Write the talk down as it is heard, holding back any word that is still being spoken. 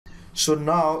So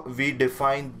now we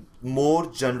define more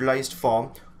generalized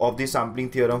form of the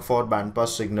sampling theorem for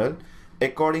bandpass signal.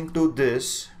 According to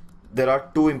this, there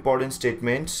are two important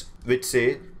statements which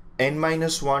say n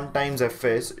minus 1 times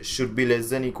fs should be less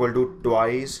than equal to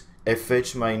twice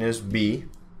fh minus b,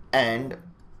 and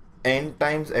n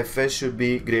times fs should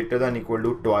be greater than equal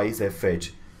to twice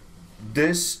fh.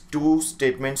 These two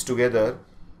statements together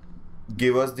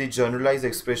give us the generalized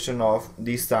expression of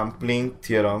the sampling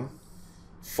theorem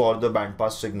for the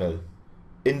bandpass signal.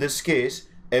 In this case,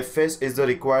 fs is the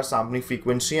required sampling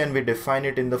frequency and we define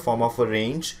it in the form of a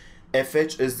range.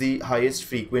 fh is the highest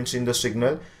frequency in the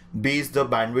signal, b is the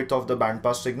bandwidth of the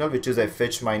bandpass signal, which is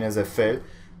fh minus fl,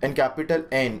 and capital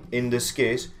N in this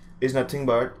case is nothing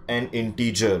but an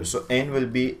integer. So n will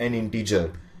be an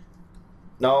integer.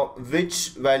 Now which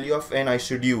value of n I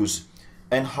should use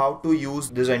and how to use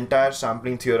this entire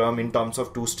sampling theorem in terms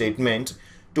of two statements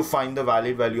to find the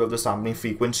valid value of the sampling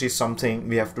frequency is something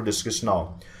we have to discuss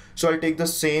now. So I'll take the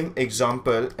same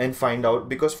example and find out,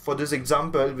 because for this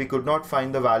example we could not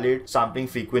find the valid sampling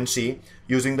frequency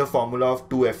using the formula of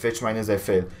 2fh minus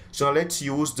fl. So now let's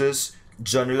use this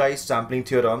generalized sampling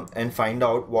theorem and find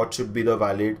out what should be the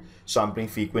valid sampling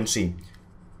frequency.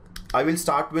 I will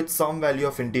start with some value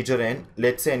of integer n,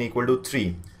 let's say n equal to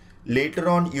 3. Later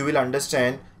on you will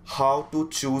understand how to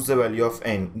choose the value of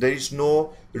n. There is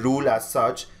no rule as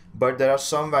such, but there are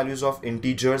some values of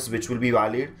integers which will be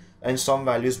valid and some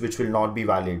values which will not be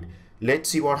valid. Let's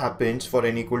see what happens for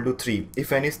n equal to 3.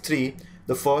 If n is 3,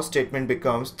 the first statement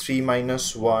becomes 3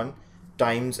 minus 1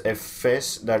 times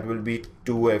fs, that will be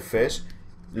 2fs,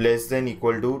 less than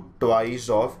equal to twice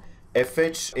of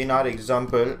fh. In our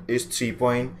example is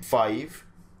 3.5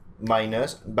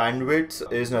 minus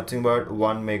bandwidth is nothing but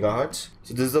 1 megahertz.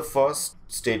 So this is the first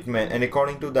statement, and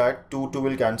according to that 2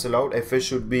 will cancel out. fs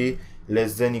should be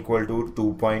less than equal to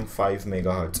 2.5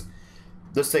 megahertz.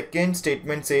 The second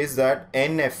statement says that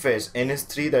nfs, n is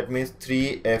 3, that means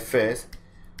 3fs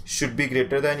should be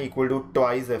greater than equal to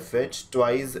twice fh.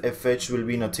 Twice fh will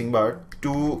be nothing but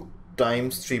 2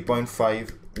 times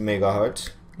 3.5 megahertz.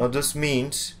 Now this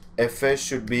means fs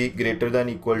should be greater than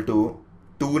equal to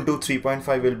 2 into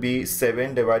 3.5 will be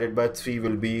 7 divided by 3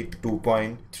 will be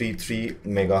 2.33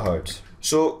 megahertz.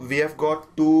 So we have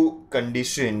got two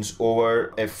conditions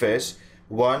over fs.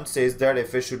 One says that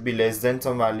fs should be less than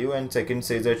some value and second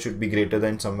says that it should be greater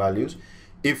than some values.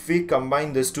 If we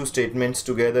combine these two statements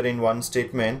together in one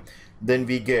statement, then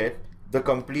we get the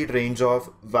complete range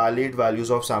of valid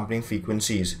values of sampling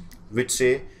frequencies, which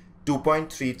say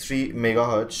 2.33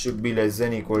 megahertz should be less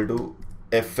than equal to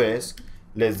fs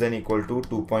less than equal to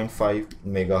 2.5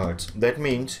 megahertz. That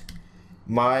means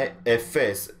my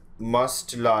fs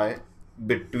must lie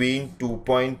between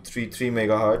 2.33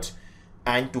 megahertz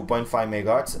and 2.5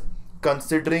 megahertz,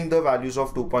 considering the values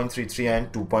of 2.33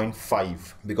 and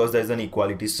 2.5, because there is an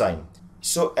equality sign.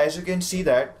 So as you can see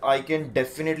that I can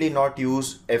definitely not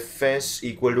use fs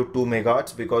equal to 2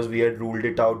 megahertz because we had ruled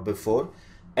it out before,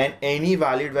 and any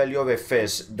valid value of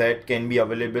fs that can be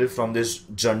available from this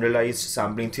generalized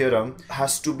sampling theorem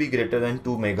has to be greater than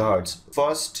 2 megahertz.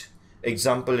 First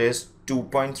example is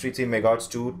 2.33 megahertz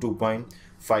to 2.5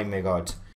 megahertz.